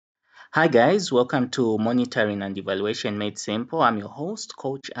Hi guys, welcome to Monitoring and Evaluation Made Simple. I'm your host,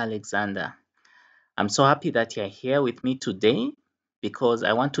 Coach Alexander. I'm so happy that you're here with me today because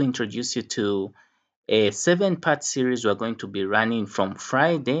I want to introduce you to a 7-part series we're going to be running from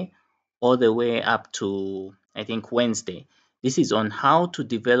Friday all the way up to, I think, Wednesday. This is on how to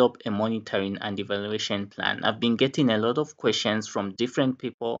develop a monitoring and evaluation plan. I've been getting a lot of questions from different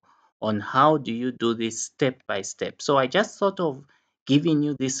people on how do you do this step by step. So I just thought of giving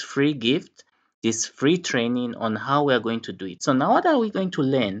you this free gift, this free training on how we're going to do it. So now what are we going to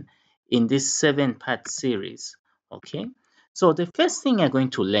learn in this 7-part series? Okay. So the first thing you're going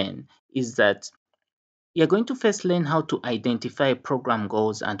to learn is that you're going to first learn how to identify program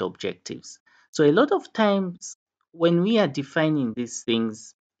goals and objectives. So a lot of times when we are defining these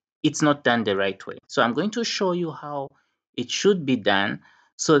things, it's not done the right way. So I'm going to show you how it should be done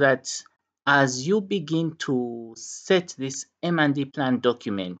so that as you begin to set this M&D plan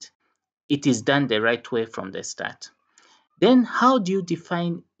document, it is done the right way from the start. Then how do you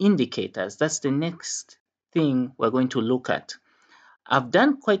define indicators? That's the next thing we're going to look at. I've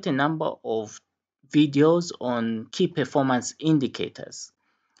done quite a number of videos on key performance indicators,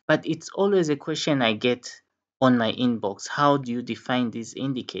 but it's always a question I get on my inbox. How do you define these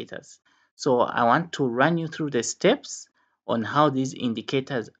indicators? So I want to run you through the steps on how these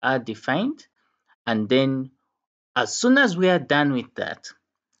indicators are defined. And then as soon as we are done with that,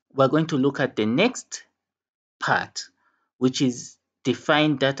 we're going to look at the next part, which is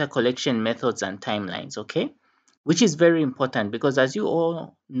define data collection methods and timelines, okay? Which is very important because as you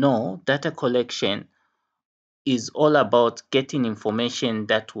all know, data collection is all about getting information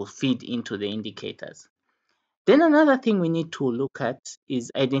that will feed into the indicators. Then another thing we need to look at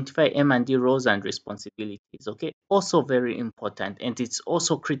is identify M&D roles and responsibilities, okay? Also very important, and it's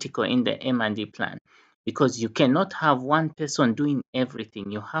also critical in the M&D plan because you cannot have one person doing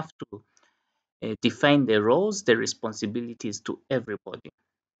everything. You have to define the roles, the responsibilities to everybody.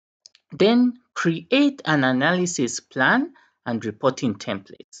 Then create an analysis plan and reporting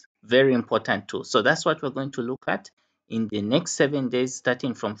templates. Very important too. So that's what we're going to look at in the next 7 days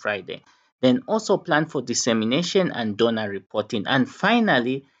starting from Friday. Then also plan for dissemination and donor reporting. And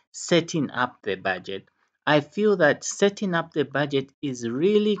finally, setting up the budget. I feel that setting up the budget is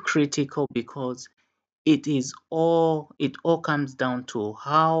really critical because it all comes down to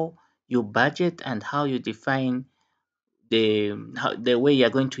how you budget and how you define the way you're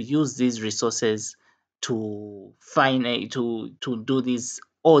going to use these resources to find to do these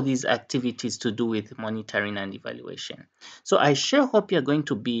all these activities to do with monitoring and evaluation. So I sure hope you're going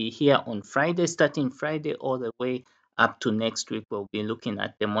to be here on Friday, starting Friday all the way up to next week. We'll be looking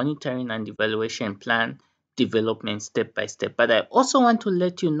at the monitoring and evaluation plan development step by step. But I also want to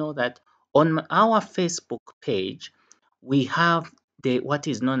let you know that on our Facebook page, we have the what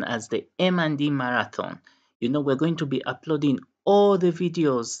is known as the M&D marathon. We're going to be uploading all the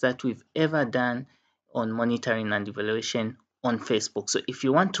videos that we've ever done on monitoring and evaluation on Facebook. So if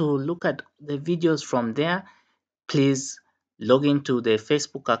you want to look at the videos from there, please log into the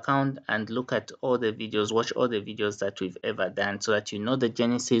Facebook account and look at all the videos, watch all the videos that we've ever done so that you know the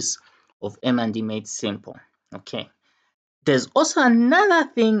genesis of M&D Made Simple. Okay. There's also another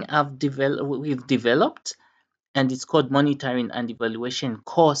thing we've developed, and it's called Monitoring and Evaluation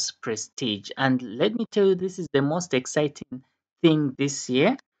Course Prestige. And let me tell you, this is the most exciting thing this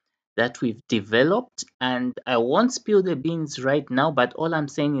year that we've developed. And I won't spill the beans right now, but all I'm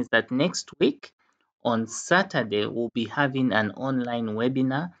saying is that next week on Saturday, we'll be having an online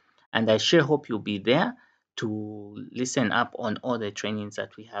webinar. And I sure hope you'll be there to listen up on all the trainings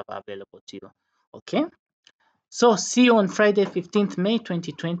that we have available to you. Okay? So see you on Friday, 15th May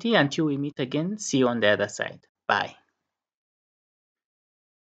 2020. Until we meet again, see you on the other side. Bye.